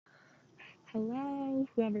Hello,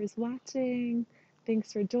 whoever's watching.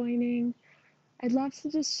 Thanks for joining. I'd love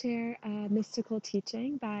to just share a mystical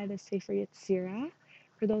teaching by the Sefer Yetzirah.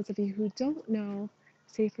 For those of you who don't know,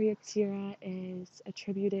 Sefer Yetzirah is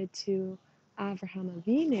attributed to Avraham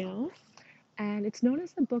Avinu, and it's known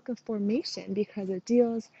as the Book of Formation because it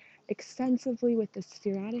deals extensively with the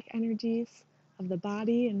spherotic energies of the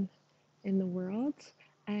body and in the world,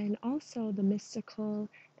 and also the mystical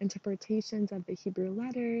interpretations of the Hebrew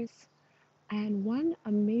letters. And one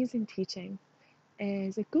amazing teaching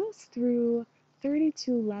is it goes through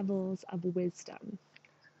 32 levels of wisdom,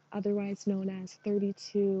 otherwise known as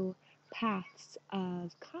 32 paths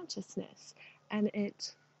of consciousness. And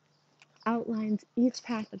it outlines each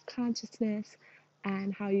path of consciousness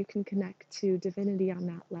and how you can connect to divinity on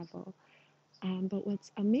that level. But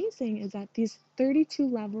what's amazing is that these 32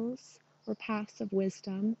 levels or paths of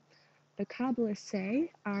wisdom, the Kabbalah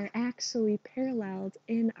say, are actually paralleled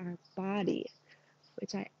in our body,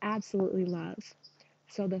 which I absolutely love.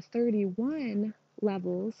 So the 31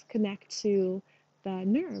 levels connect to the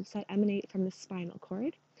nerves that emanate from the spinal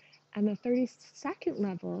cord, and the 32nd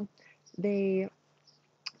level, they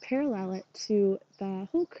parallel it to the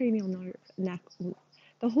whole cranial nerve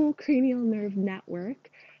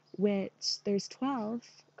network, which there's 12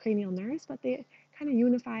 cranial nerves, but they kind of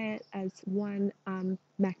unify it as one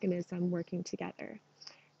mechanism working together.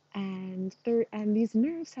 And these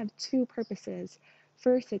nerves have two purposes.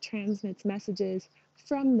 First, it transmits messages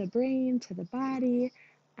from the brain to the body,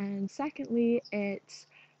 and secondly, it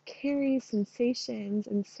carries sensations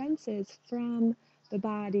and senses from the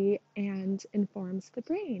body and informs the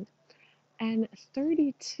brain. And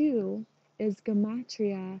 32 is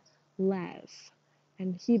gematria lev.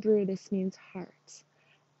 In Hebrew, this means heart.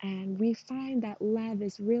 And we find that lev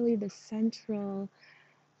is really the central,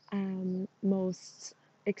 most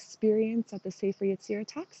experience that the Sefer Yetzirah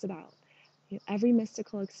talks about. Every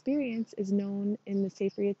mystical experience is known in the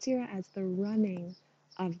Sefer Yetzirah as the running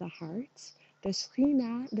of the heart. The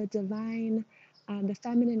Shekhinah, the divine, the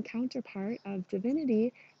feminine counterpart of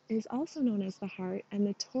divinity, is also known as the heart, and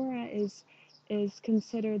the Torah is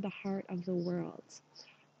considered the heart of the world.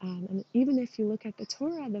 And even if you look at the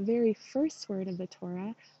Torah, the very first word of the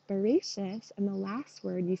Torah, Bereshis, and the last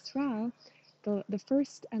word, Yisrael, the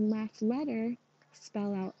first and last letter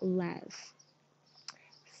spell out Lev.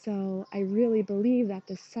 So I really believe that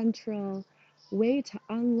the central way to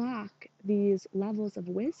unlock these levels of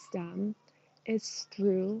wisdom is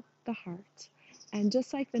through the heart. And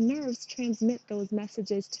just like the nerves transmit those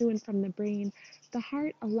messages to and from the brain, the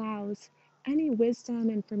heart allows any wisdom,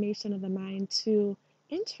 information of the mind to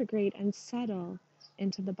integrate and settle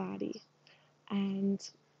into the body. And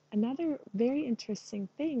another very interesting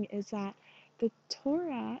thing is that the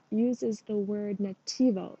Torah uses the word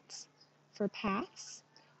nativot for paths,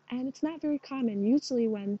 and it's not very common. Usually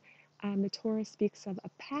when the Torah speaks of a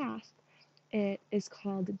path, it is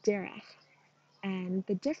called derech. And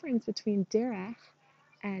the difference between derech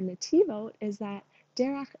and nativot is that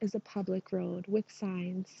derech is a public road with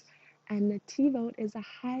signs, and nativot is a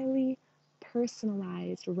highly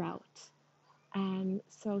personalized route.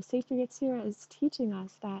 So Sefer Yetzirah is teaching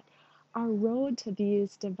us that our road to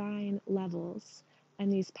these divine levels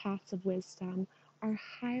and these paths of wisdom are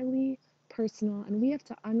highly personal, and we have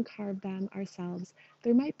to uncarve them ourselves.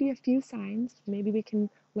 There might be a few signs, maybe we can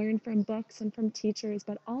learn from books and from teachers,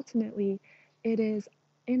 but ultimately it is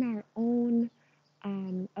in our own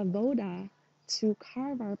avoda to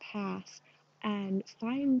carve our path and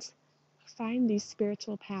find these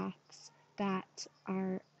spiritual paths that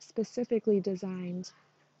are specifically designed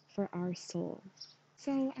for our soul.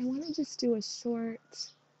 So I want to just do a short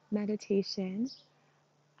meditation.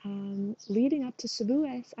 Leading up to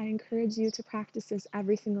Shavuot, I encourage you to practice this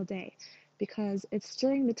every single day because it's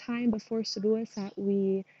during the time before Shavuot that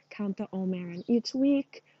we count the Omer. And each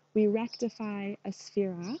week we rectify a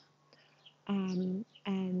sphira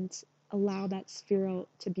and allow that sphira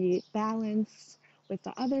to be balanced with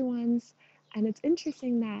the other ones. And it's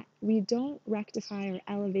interesting that we don't rectify or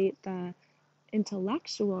elevate the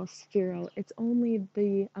intellectual sphira, it's only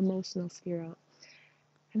the emotional sphira.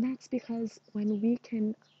 And that's because when we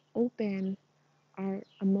can open our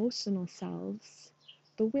emotional selves,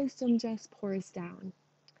 the wisdom just pours down.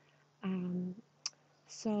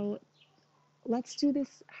 So let's do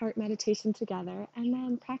this heart meditation together and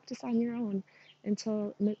then practice on your own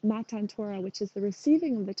until Matan Torah, which is the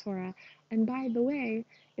receiving of the Torah. And by the way,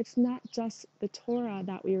 it's not just the Torah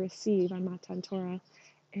that we receive on Matan Torah,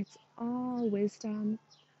 it's all wisdom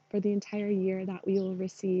for the entire year that we will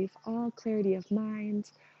receive, all clarity of mind,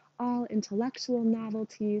 all intellectual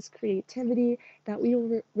novelties, creativity that we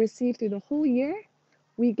will receive through the whole year.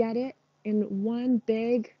 We get it in one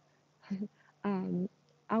big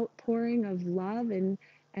outpouring of love and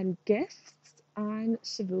gifts on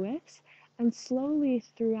Shavuot. And slowly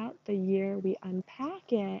throughout the year, we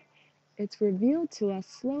unpack it. It's revealed to us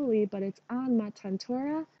slowly, but it's on Matan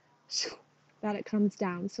Torah that it comes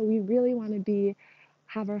down. So we really want to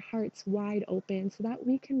have our hearts wide open so that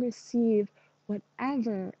we can receive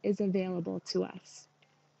whatever is available to us.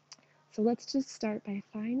 So let's just start by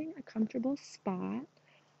finding a comfortable spot,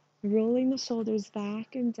 rolling the shoulders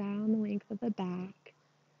back and down the length of the back,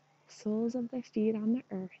 soles of the feet on the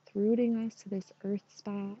earth, rooting us to this earth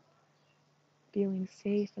spot, feeling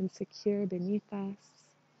safe and secure beneath us.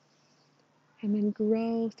 And then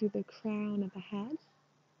grow through the crown of the head.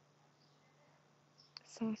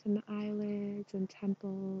 Soften the eyelids and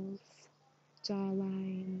temples,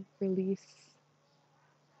 jawline, release.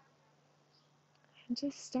 And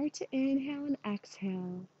just start to inhale and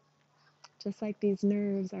exhale, just like these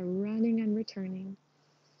nerves are running and returning.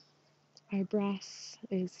 Our breath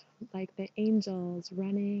is like the angels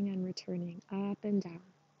running and returning up and down.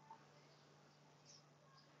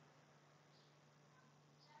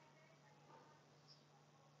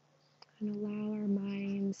 And allow our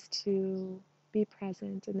minds to be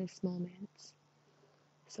present in this moment.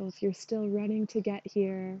 So if you're still running to get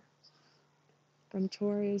here from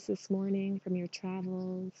chores this morning, from your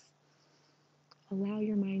travels, allow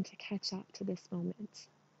your mind to catch up to this moment.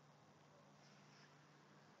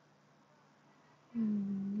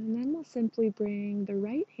 And then we'll simply bring the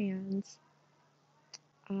right hand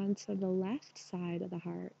onto the left side of the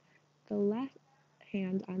heart, the left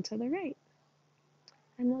hand onto the right.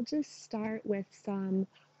 And we'll just start with some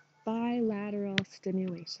bilateral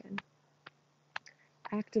stimulation,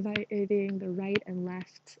 activating the right and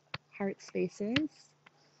left heart spaces.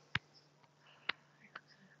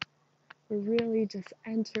 We're really just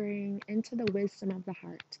entering into the wisdom of the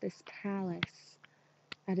heart, this palace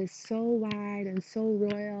that is so wide and so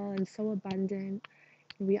royal and so abundant.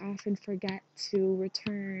 We often forget to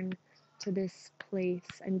return to this place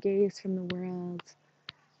and gaze from the world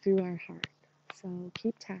through our heart. So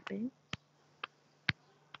keep tapping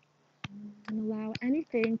and allow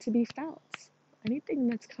anything to be felt, anything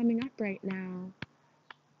that's coming up right now,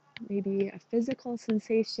 maybe a physical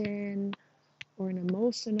sensation or an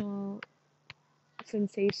emotional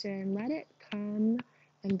sensation. Let it come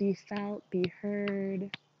and be felt, be heard.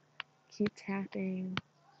 Keep tapping.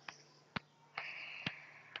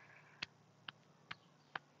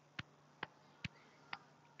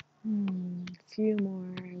 A few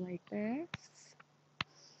more like this.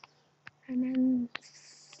 And then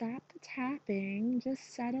stop the tapping,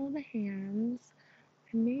 just settle the hands,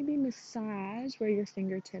 and maybe massage where your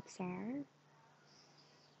fingertips are.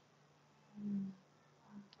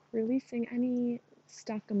 Releasing any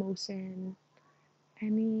stuck emotion,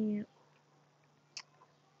 any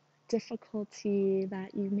difficulty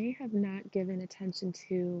that you may have not given attention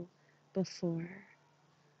to before.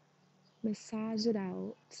 Massage it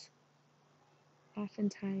out.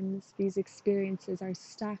 Oftentimes, these experiences are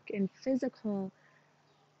stuck in physical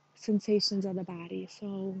sensations of the body.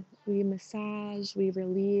 So we massage, we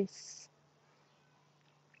release,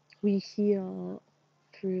 we heal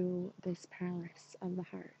through this palace of the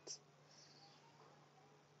heart.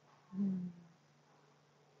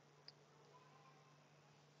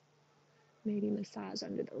 Maybe massage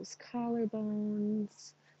under those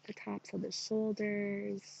collarbones, the tops of the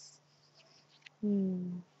shoulders.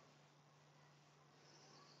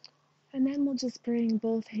 And then we'll just bring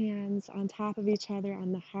both hands on top of each other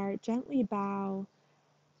on the heart. Gently bow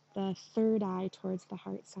the third eye towards the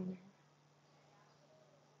heart center.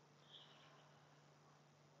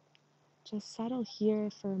 Just settle here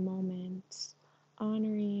for a moment,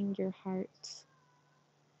 honoring your heart,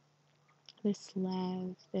 this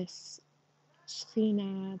love, this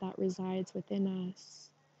Shekhinah that resides within us.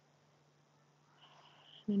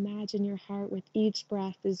 And imagine your heart with each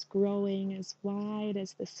breath is growing as wide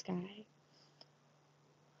as the sky,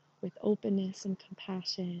 with openness and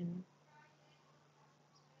compassion,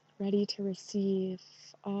 ready to receive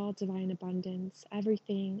all divine abundance,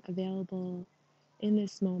 everything available in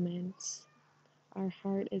this moment. Our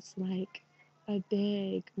heart is like a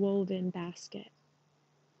big woven basket.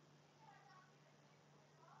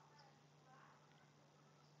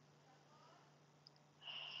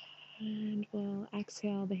 And we'll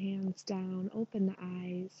exhale the hands down, open the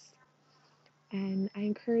eyes. And I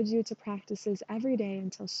encourage you to practice this every day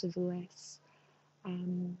until Shavuot,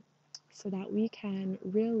 so that we can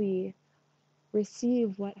really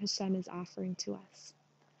receive what Hashem is offering to us.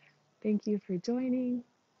 Thank you for joining.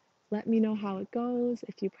 Let me know how it goes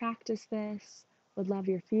if you practice this. Would love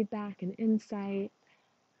your feedback and insight.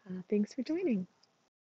 Thanks for joining.